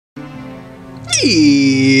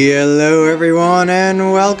Hello everyone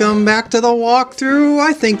and welcome back to the walkthrough.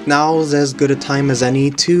 I think now's as good a time as any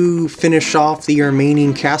to finish off the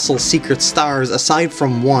remaining castle secret stars aside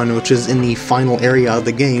from one, which is in the final area of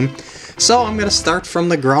the game. So I'm gonna start from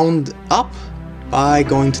the ground up by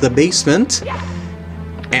going to the basement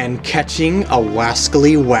and catching a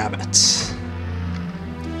wascally wabbit.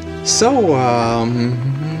 So,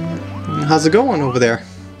 how's it going over there?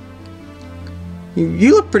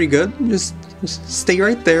 You look pretty good. Just stay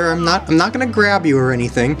right there. I'm not gonna grab you or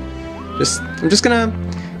anything. I'm just gonna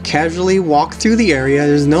casually walk through the area.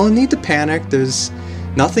 There's no need to panic.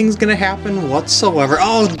 Nothing's gonna happen whatsoever.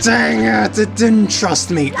 Oh dang it! It didn't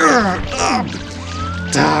trust me.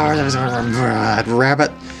 That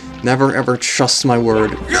rabbit never ever trusts my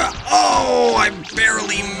word. Oh, I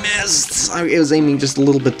barely missed. It was aiming just a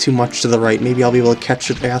little bit too much to the right. Maybe I'll be able to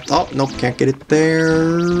catch it at. Oh nope, can't get it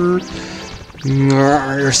there.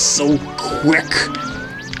 You're so quick,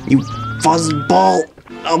 you fuzzball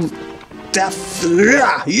of death.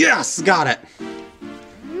 Yes, got it.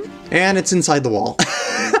 And it's inside the wall.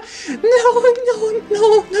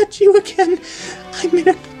 No, not you again. I'm in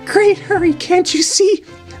a great hurry, can't you see?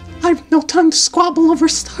 I've no time to squabble over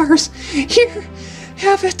stars. Here,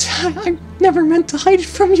 have it. I never meant to hide it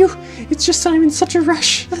from you. It's just that I'm in such a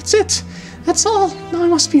rush. That's it. That's all. Now I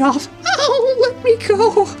must be off. Oh, let me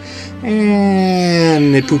go.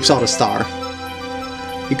 And it poops out a star.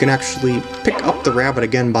 You can actually pick up the rabbit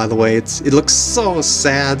again, by the way. It looks so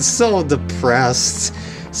sad, so depressed.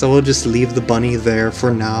 So we'll just leave the bunny there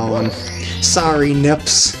for now. And sorry,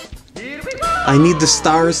 Nips. I need the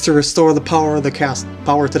stars to restore the power to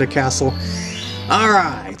the castle.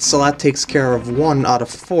 Alright, so that takes care of 1 out of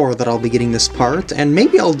 4 that I'll be getting this part, and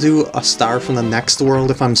maybe I'll do a star from the next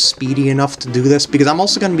world if I'm speedy enough to do this, because I'm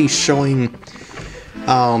also going to be showing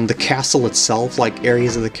the castle itself, like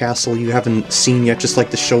areas of the castle you haven't seen yet, just like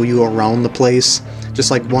to show you around the place,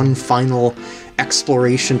 just like one final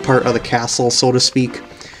exploration part of the castle, so to speak.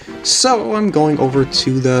 So I'm going over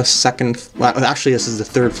to the second, well, actually this is the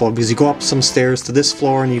 3rd floor, because you go up some stairs to this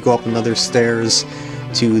floor, and you go up another stairs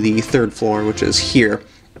to the 3rd floor, which is here.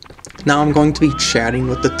 Now I'm going to be chatting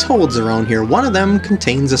with the toads around here. One of them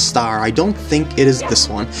contains a star. I don't think it is this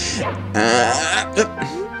one.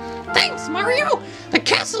 Thanks, Mario! The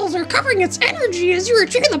castle is recovering its energy as you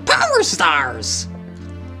retrieve the power stars!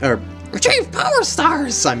 Retrieve power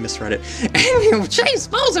stars! I misread it. And you chase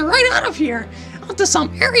Bowser right out of here! Onto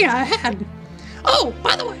some area ahead! Oh,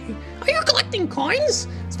 by the way, are you collecting coins?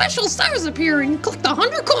 Special stars appear and you collect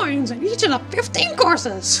 100 coins in each of the 15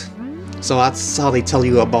 courses! So that's how they tell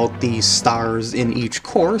you about the stars in each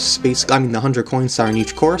course. Basically, I mean the 100 coin star in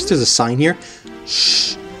each course. There's a sign here.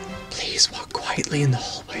 Shh! Please walk quietly in the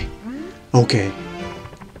hallway. Okay.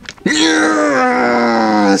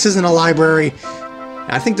 This isn't a library.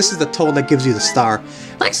 I think this is the toad that gives you the star.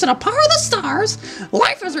 Thanks to the power of the stars,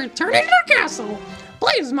 life is returning to the castle.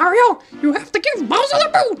 Please, Mario, you have to give Bowser the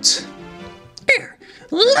boot. Here,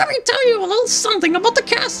 let me tell you a little something about the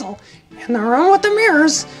castle. In the room with the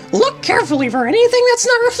mirrors, look carefully for anything that's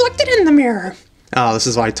not reflected in the mirror. Oh, this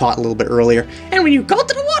is what I taught a little bit earlier. And when you go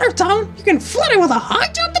to the water town, you can flood it with a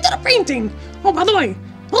high jump into the painting. Oh, by the way,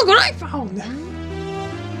 look what I found.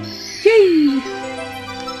 Yay!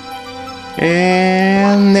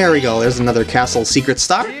 And there we go. There's another castle secret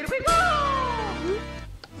star.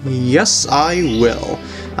 Yes, I will.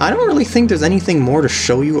 I don't really think there's anything more to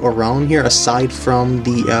show you around here aside from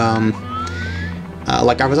the,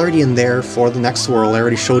 like I was already in there for the next world. I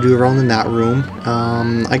already showed you around in that room.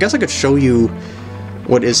 I guess I could show you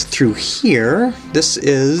what is through here. This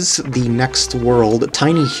is the next world, a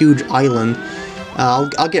tiny huge island.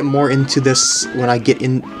 I'll get more into this when I get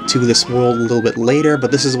into this world a little bit later, but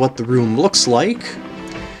this is what the room looks like.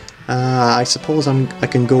 I suppose I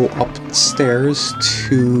can go upstairs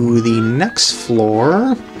to the next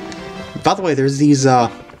floor. By the way, there's these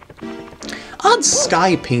odd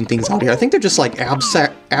sky paintings out here. I think they're just like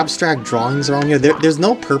abstract drawings around here. There's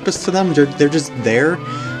no purpose to them. They're just there.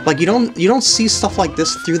 Like you don't see stuff like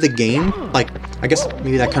this through the game. Like I guess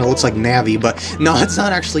maybe that kind of looks like Navi, but no, it's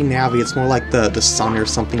not actually Navi. It's more like the sun or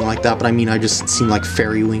something like that. But I mean, I just seen like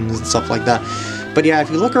fairy wings and stuff like that. But yeah, if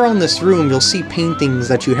you look around this room, you'll see paintings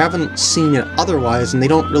that you haven't seen otherwise, and they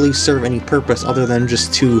don't really serve any purpose other than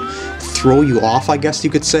just to throw you off, I guess you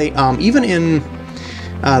could say. Even in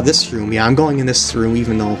this room, yeah, I'm going in this room,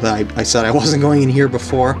 even though I said I wasn't going in here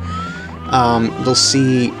before. You'll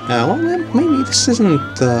see, well, maybe this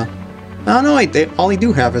isn't, oh no, wait, all they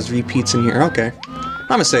do have is repeats in here, okay.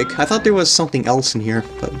 My mistake, I thought there was something else in here,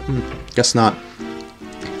 but guess not.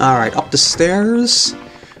 Alright, up the stairs.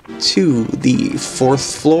 to the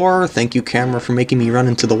 4th floor. Thank you, camera, for making me run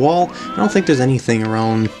into the wall. I don't think there's anything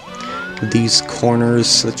around these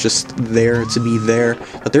corners. It's just there to be there.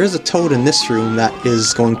 But there is a toad in this room that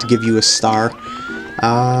is going to give you a star.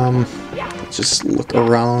 Just look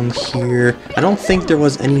around here. I don't think there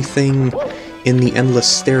was anything in the endless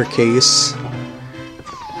staircase.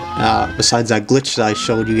 Besides that glitch that I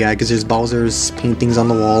showed you, yeah, because there's Bowser's paintings on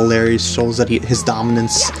the wall there. He shows that his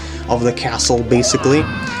dominance of the castle, basically.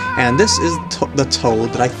 And this is the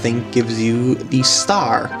toad that I think gives you the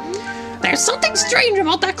star. There's something strange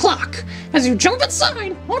about that clock. As you jump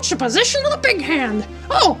inside, watch the position of the big hand.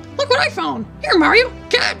 Oh, look what I found. Here, Mario,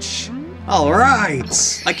 catch.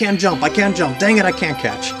 Alright! I can't jump, I can't jump. Dang it, I can't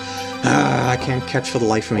catch. I can't catch for the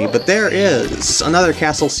life of me. But there is another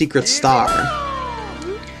castle secret star.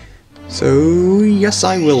 So, yes,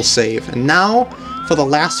 I will save. And now, for the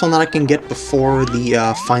last one that I can get before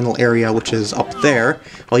the final area, which is up there.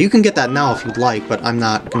 Well, you can get that now if you'd like, but I'm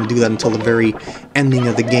not going to do that until the very ending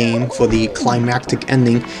of the game for the climactic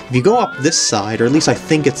ending. If you go up this side, or at least I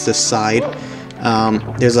think it's this side,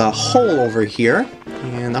 there's a hole over here,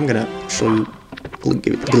 and I'm going to show you,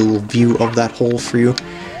 get a little view of that hole for you,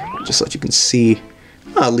 just so that you can see.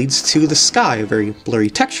 It leads to the sky, a very blurry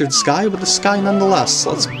textured sky, but the sky nonetheless.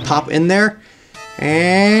 So let's pop in there.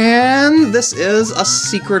 And this is a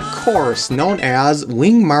secret course known as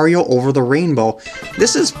Wing Mario Over the Rainbow.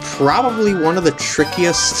 This is probably one of the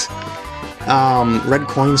trickiest red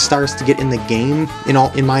coin stars to get in the game,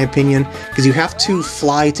 in my opinion, because you have to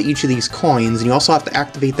fly to each of these coins, and you also have to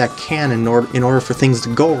activate that cannon in order for things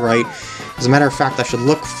to go right. As a matter of fact, I should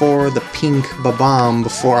look for the pink bob-omb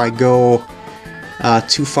before I go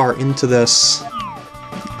too far into this.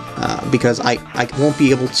 Because I won't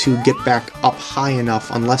be able to get back up high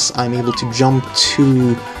enough unless I'm able to jump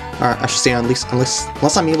to, or I should say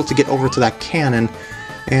unless I'm able to get over to that cannon.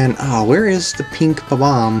 And, where is the pink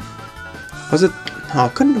bob-omb? Was it? Oh,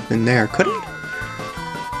 it couldn't have been there, could it?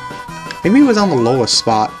 Maybe it was on the lowest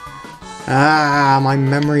spot. My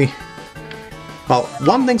memory. Well,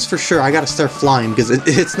 one thing's for sure, I gotta start flying, because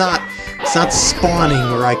it's not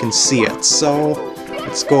spawning where I can see it. So,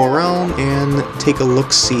 let's go around and take a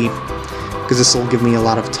look-see, because this will give me a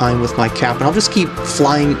lot of time with my cap, and I'll just keep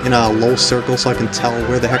flying in a low circle so I can tell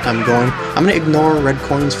where the heck I'm going. I'm going to ignore red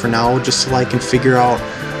coins for now, just so I can figure out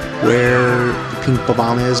where the pink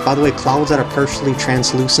bob-omb is. By the way, clouds that are partially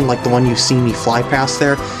translucent, like the one you see me fly past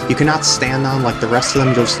there, you cannot stand on like the rest of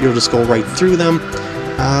them, you'll just go right through them.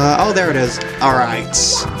 Oh, there it is. Alright.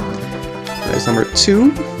 There's number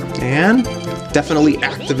 2, and definitely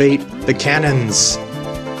activate the cannons,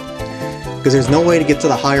 because there's no way to get to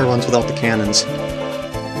the higher ones without the cannons.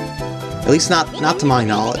 At least not to my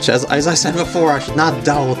knowledge. As I said before, I should not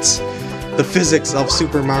doubt the physics of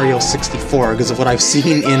Super Mario 64 because of what I've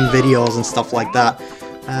seen in videos and stuff like that.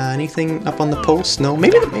 Anything up on the post? No?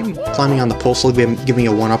 Maybe climbing on the post will give me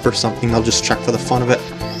a 1-up or something. I'll just check for the fun of it.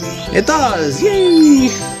 It does! Yay!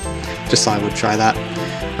 Just thought I would try that.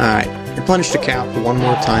 Alright, replenish the cap one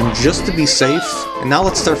more time just to be safe. And now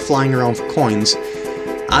let's start flying around for coins.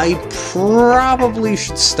 I probably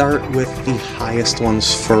should start with the highest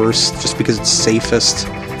ones first, just because it's safest.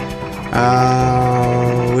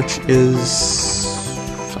 Which is...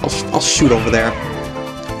 I'll shoot over there.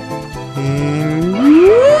 And...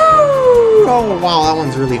 Oh, wow, that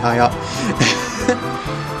one's really high up.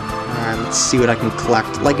 Alright, let's see what I can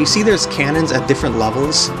collect. Like, you see there's cannons at different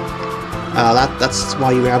levels. That's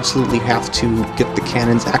why you absolutely have to get the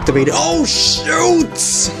cannons activated. Oh,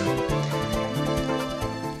 shoot!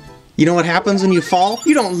 You know what happens when you fall?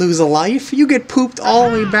 You don't lose a life. You get pooped all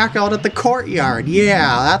the way back out at the courtyard.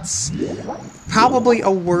 Yeah, that's probably a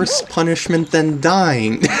worse punishment than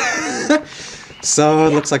dying. So,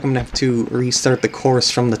 it looks like I'm gonna have to restart the course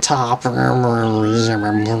from the top.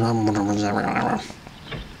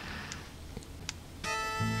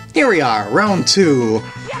 Here we are, round 2.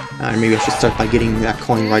 Maybe I should start by getting that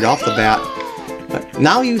coin right off the bat. But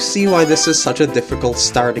now you see why this is such a difficult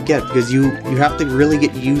star to get, because you have to really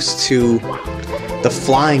get used to the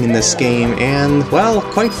flying in this game, and, well,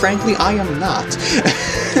 quite frankly, I am not.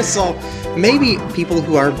 So, maybe people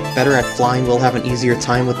who are better at flying will have an easier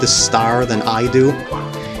time with this star than I do.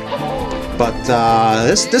 But,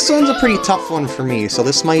 this one's a pretty tough one for me, so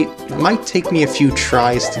this might take me a few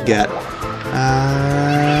tries to get.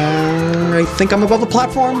 I think I'm above the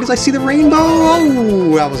platform because I see the rainbow!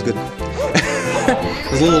 Oh, that was good. I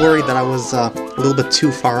was a little worried that I was a little bit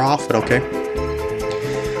too far off, but okay.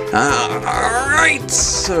 Alright,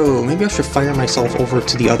 so maybe I should fire myself over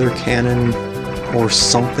to the other cannon or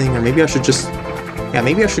something, or maybe I should just Yeah,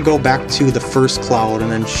 maybe I should go back to the first cloud and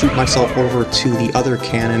then shoot myself over to the other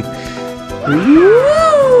cannon.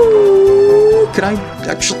 Woo! Could I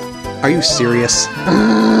actually... Are you serious?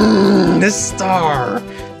 This star!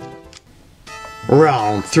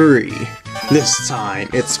 Round 3. This time,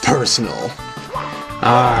 it's personal.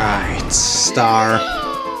 Alright, star.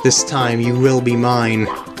 This time you will be mine.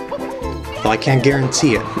 Well, I can't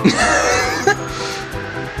guarantee it.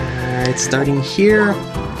 Alright, starting here.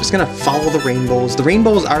 I'm just gonna follow the rainbows. The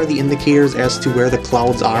rainbows are the indicators as to where the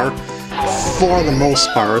clouds are, for the most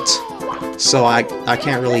part. So I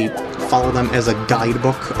can't really follow them as a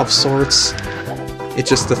guidebook of sorts. It's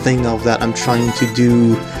just the thing of that I'm trying to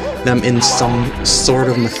do them in some sort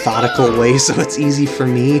of methodical way, so it's easy for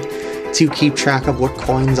me to keep track of what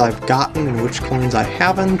coins I've gotten and which coins I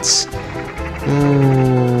haven't.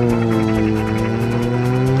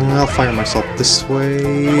 I'll fire myself this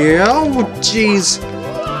way. Oh, jeez!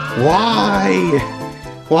 Why?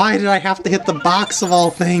 Why did I have to hit the box of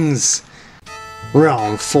all things?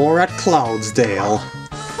 Round 4 at Cloudsdale.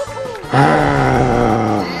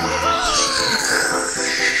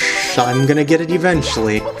 I'm gonna get it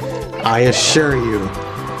eventually. I assure you.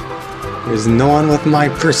 There's no one with my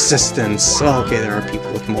persistence. Well, okay, there are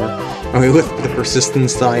people with more. I mean, with the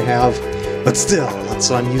persistence that I have. But still, that's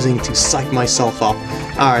what I'm using to psych myself up.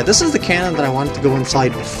 Alright, this is the cannon that I wanted to go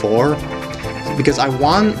inside before. Because I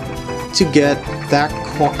want to get that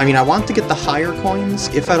coin. I mean, I want to get the higher coins,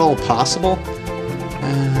 if at all possible.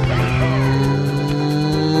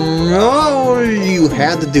 Oh, you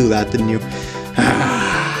had to do that, didn't you?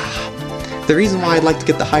 The reason why I'd like to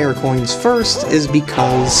get the higher coins first is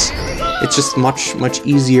because it's just much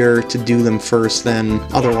easier to do them first than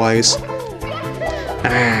otherwise.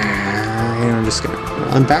 I'm just gonna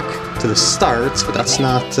run back to the starts, but that's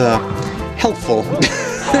not helpful.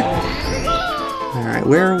 Alright,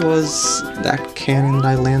 where was that cannon that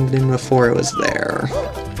I landed in before? It was there.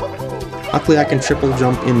 Luckily I can triple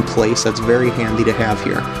jump in place, that's very handy to have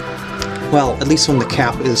here. Well, at least when the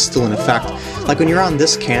cap is still in effect. Like when you're on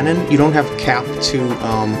this cannon, you don't have a cap to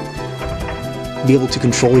be able to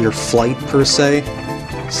control your flight per se.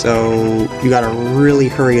 So you gotta really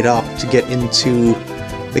hurry it up to get into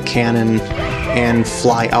the cannon and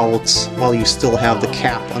fly out while you still have the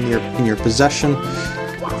cap on in your possession. No!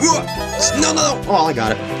 Oh, I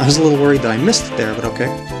got it. I was a little worried that I missed it there, but okay.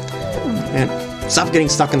 And stop getting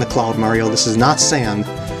stuck in the cloud, Mario. This is not sand.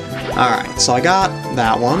 Alright, so I got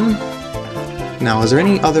that one. Now, is there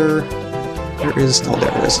any other... There is... Oh,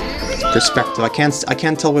 there it is. Perspective. I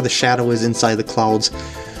can't tell where the shadow is inside the clouds.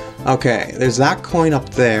 Okay, there's that coin up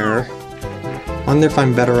there. Wonder if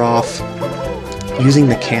I'm better off using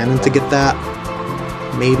the cannon to get that.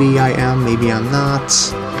 Maybe I am, maybe I'm not.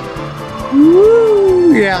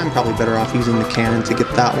 Woo! Yeah, I'm probably better off using the cannon to get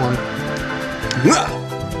that one.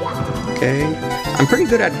 Okay. I'm pretty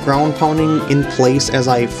good at ground pounding in place as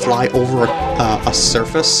I fly over a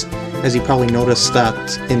surface. As you probably noticed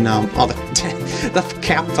that in, oh, the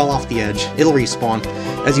cap fell off the edge. It'll respawn.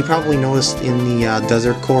 As you probably noticed in the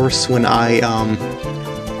desert course when I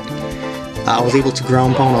was able to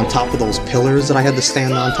ground pound on top of those pillars that I had to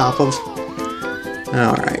stand on top of.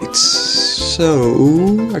 Alright,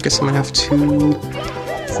 so I guess I'm gonna have to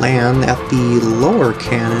land at the lower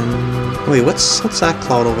cannon. Wait, what's that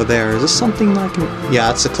cloud over there? Is this something that I can...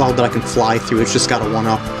 Yeah, it's a cloud that I can fly through. It's just got a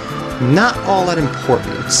 1-up. Not all that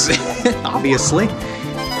important, obviously.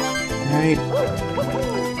 Alright.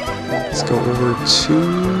 Let's go over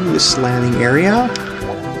to this landing area.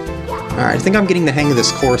 Alright, I think I'm getting the hang of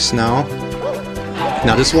this course now.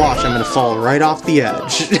 Now just watch, I'm gonna fall right off the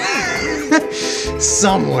edge.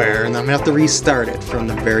 Somewhere, and I'm gonna have to restart it from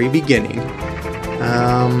the very beginning.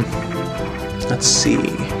 Let's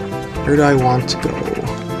see. Where do I want to go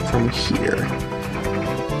from here?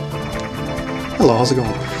 Hello, how's it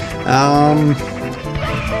going?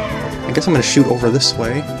 I guess I'm gonna shoot over this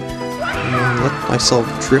way and let myself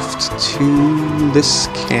drift to this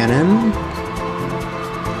cannon,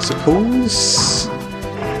 I suppose.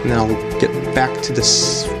 And then I'll get back to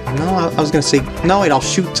this. No, I was gonna say no. Wait, I'll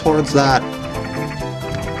shoot towards that.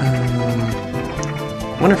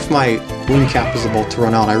 I wonder if my wing cap is about to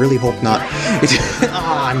run out. I really hope not.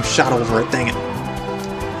 Ah, I'm shot over it. Dang it.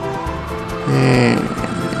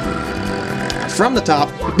 From the top.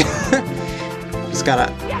 Just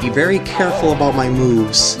gotta be very careful about my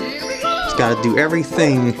moves. Just gotta do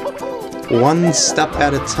everything one step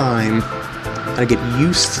at a time. Gotta get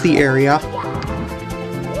used to the area.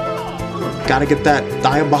 Gotta get that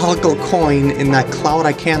diabolical coin in that cloud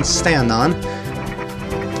I can't stand on.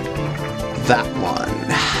 That one.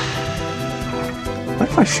 What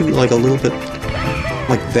if I shoot like a little bit...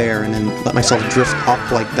 like there, and then let myself drift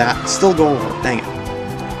up like that. Still go over. Dang it.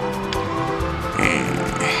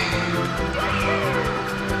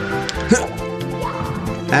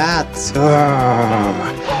 That.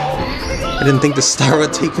 I didn't think the star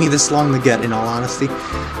would take me this long to get, in all honesty.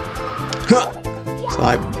 So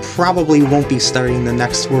I probably won't be starting the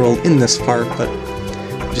next world in this part, but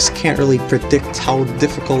I just can't really predict how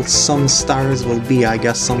difficult some stars will be, I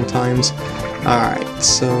guess, sometimes. Alright,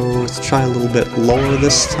 so let's try a little bit lower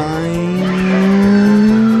this time.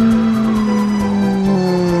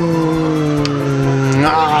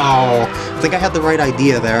 Oh, I think I had the right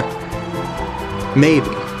idea there. Maybe.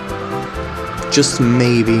 Just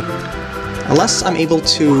maybe. Unless I'm able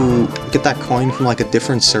to get that coin from like a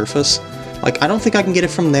different surface. Like, I don't think I can get it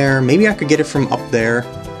from there. Maybe I could get it from up there.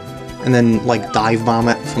 And then, like, dive bomb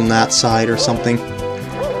it from that side or something.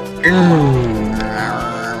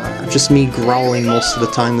 Just me growling most of the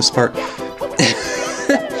time this part.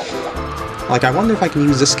 Like, I wonder if I can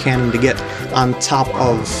use this cannon to get on top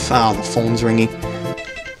of... the phone's ringing.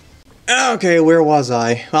 Okay, where was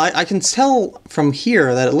I? Well, I can tell from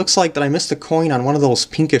here that it looks like that I missed a coin on one of those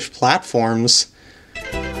pinkish platforms.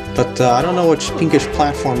 But I don't know which pinkish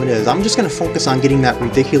platform it is. I'm just going to focus on getting that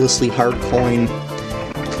ridiculously hard coin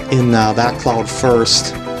in that cloud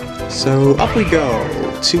first. So up we go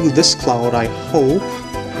to this cloud, I hope.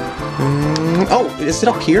 Oh, is it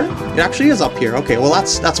up here? It actually is up here. Okay, well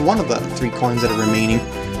that's one of the 3 coins that are remaining.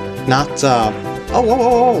 Not oh, whoa,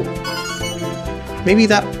 whoa, whoa. Maybe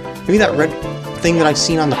that red thing that I've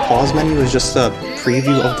seen on the pause menu is just a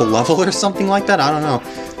preview of the level or something like that. I don't know.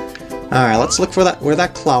 Alright, let's look for where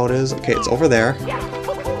that cloud is. Okay, it's over there.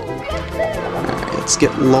 Alright, let's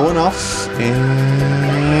get low enough.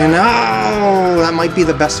 And... oh! That might be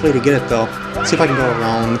the best way to get it, though. Let's see if I can go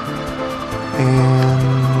around. And...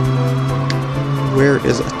 where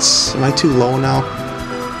is it? Am I too low now?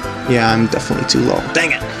 Yeah, I'm definitely too low.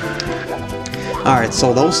 Dang it! Alright,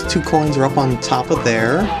 so those 2 coins are up on top of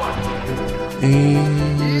there. And...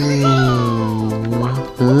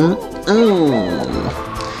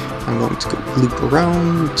 I'm going to go loop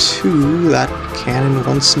around to that cannon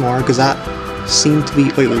once more, because that seemed to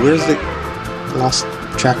be... wait, where's the... lost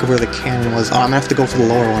track of where the cannon was. Oh, I'm gonna have to go for the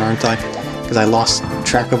lower one, aren't I? Because I lost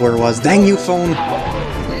track of where it was. Dang you, phone!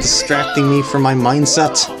 Distracting me from my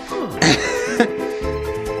mindset.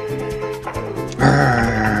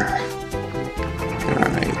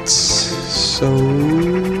 Alright, so...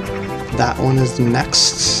 that one is the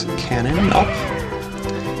next cannon up.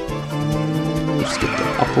 Just get the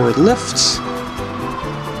upward lift.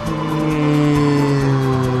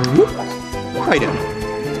 And whoop, right in.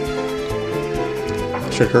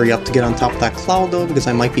 Should hurry up to get on top of that cloud though, because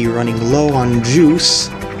I might be running low on juice.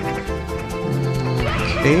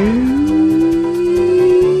 Okay.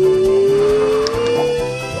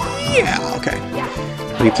 Yeah, okay.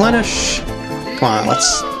 Replenish. Come on,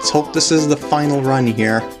 let's hope this is the final run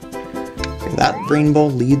here. Okay, that rainbow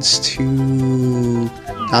leads to...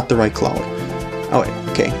 not the right cloud. Oh wait,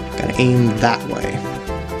 okay. Gotta aim that way.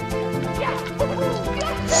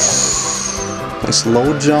 Nice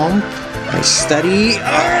low jump. Nice steady.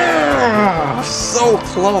 Ah, so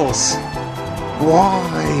close.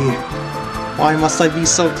 Why? Why must I be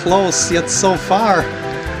so close yet so far?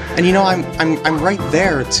 And you know, I'm right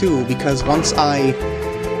there too, because once I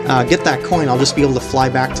get that coin, I'll just be able to fly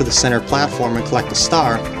back to the center platform and collect the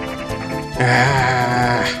star.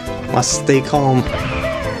 Ah, must stay calm.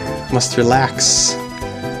 Must relax.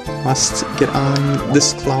 Must get on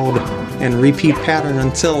this cloud and repeat pattern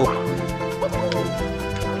until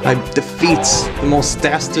I defeat the most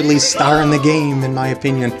dastardly star in the game, in my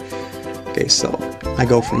opinion. Okay, so I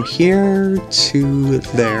go from here to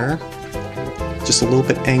there. Just a little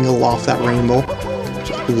bit angle off that rainbow.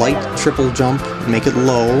 Just light triple jump, make it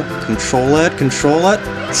low. Control it, control it.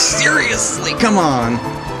 Seriously, come on.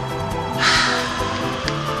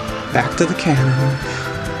 Back to the cannon.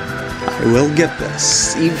 I will get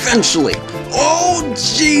this, eventually. Oh,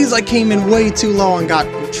 jeez, I came in way too low and got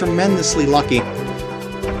tremendously lucky.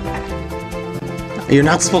 You're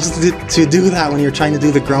not supposed to do that when you're trying to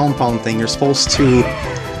do the ground pound thing. You're supposed to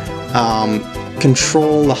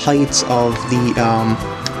control the heights of the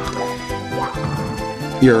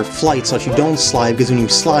your flight so that you don't slide, because when you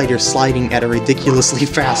slide, you're sliding at a ridiculously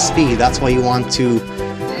fast speed. That's why you want to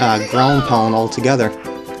ground pound altogether.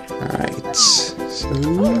 Alright, so...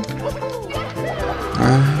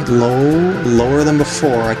 alright, lower than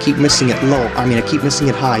before. I keep missing it low. I mean, I keep missing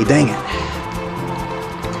it high. Dang it.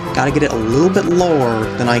 Gotta get it a little bit lower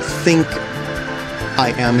than I think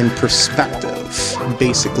I am in perspective,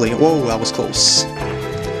 basically. Whoa, that was close.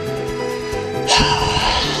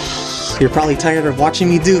 You're probably tired of watching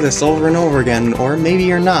me do this over and over again, or maybe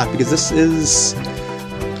you're not, because this is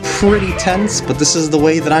pretty tense, but this is the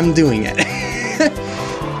way that I'm doing it.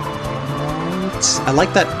 I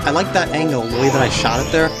like that angle, the way that I shot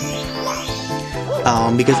it there,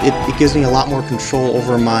 because it gives me a lot more control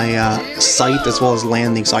over my sight as well as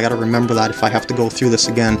landing, so I gotta remember that if I have to go through this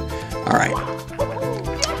again. Alright.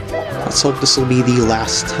 Let's hope this will be the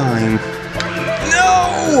last time.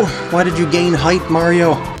 No! Why did you gain height,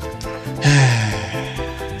 Mario?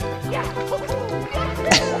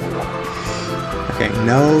 Okay,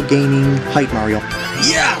 no gaining height, Mario.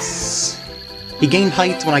 Yes! He gained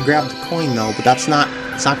height when I grabbed the coin, though, but it's not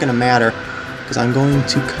gonna matter, because I'm going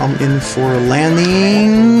to come in for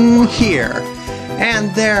landing here.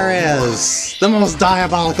 And there is the most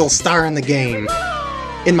diabolical star in the game,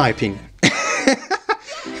 in my opinion.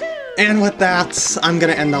 And with that, I'm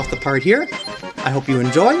gonna end off the part here. I hope you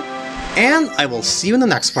enjoy, and I will see you in the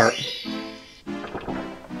next part.